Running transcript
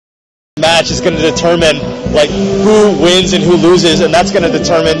match is going to determine like who wins and who loses, and that's going to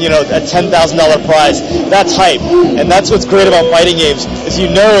determine, you know, a $10,000 prize. That's hype, and that's what's great about fighting games, is you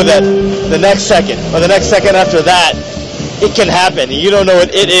know that the next second or the next second after that, it can happen. You don't know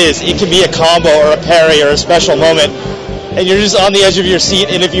what it is. It can be a combo or a parry or a special moment, and you're just on the edge of your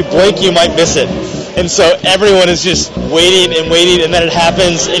seat, and if you blink, you might miss it. And so everyone is just waiting and waiting, and then it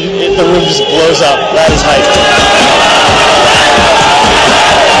happens, and the room just blows up. That is hype.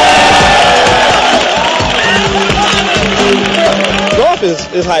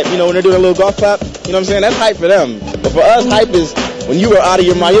 Is hype, you know, when they're doing a little golf clap, you know what I'm saying? That's hype for them. But for us, hype is when you are out of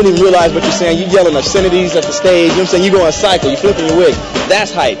your mind, you don't even realize what you're saying. You yelling obscenities at the stage, you know what I'm saying? You go on a cycle, you flipping your wig.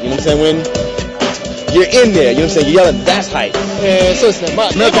 That's hype, you know what I'm saying? When you're in there, you know what I'm saying? You're yelling, that's hype. So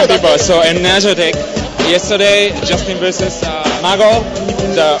people. So in Fanatiq, yesterday, Justin versus Mago,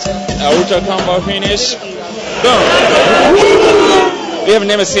 the ultra combo finish. Boom. We have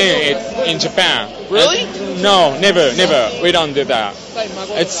never seen it in Japan. Really? No, never. We don't do that.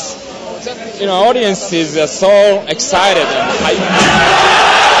 It's, you know, audience is so excited and hyped.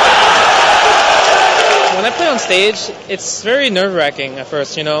 When I play on stage, it's very nerve-wracking at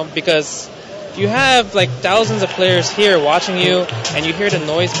first, you know, because you have like thousands of players here watching you, and you hear the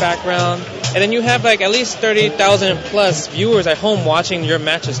noise background, and then you have like at least 30,000 plus viewers at home watching your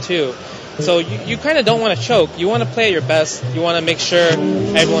matches too. So you kind of don't want to choke. You want to play at your best. You want to make sure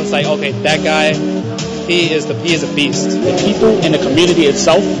everyone's like, okay, that guy, he is a beast. The people in the community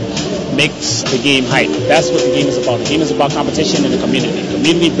itself makes the game hype. That's what the game is about. The game is about competition in the community. The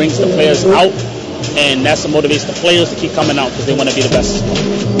community brings the players out, and that's what motivates the players to keep coming out because they want to be the best.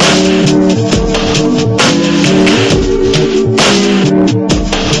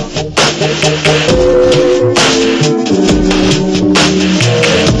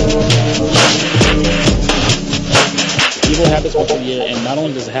 EVO happens once a year, and not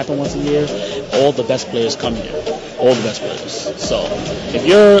only does it happen once a year, all the best players come here. All the best players. So if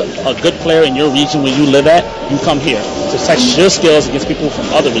you're a good player in your region where you live at, you come here to test your skills against people from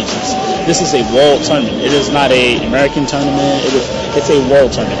other regions. This is a world tournament. It is not an American tournament. It's a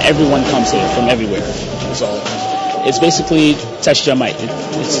world tournament. Everyone comes here from everywhere. So it's basically test your might.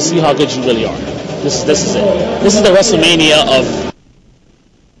 It's to see how good you really are. This is it. This is the WrestleMania of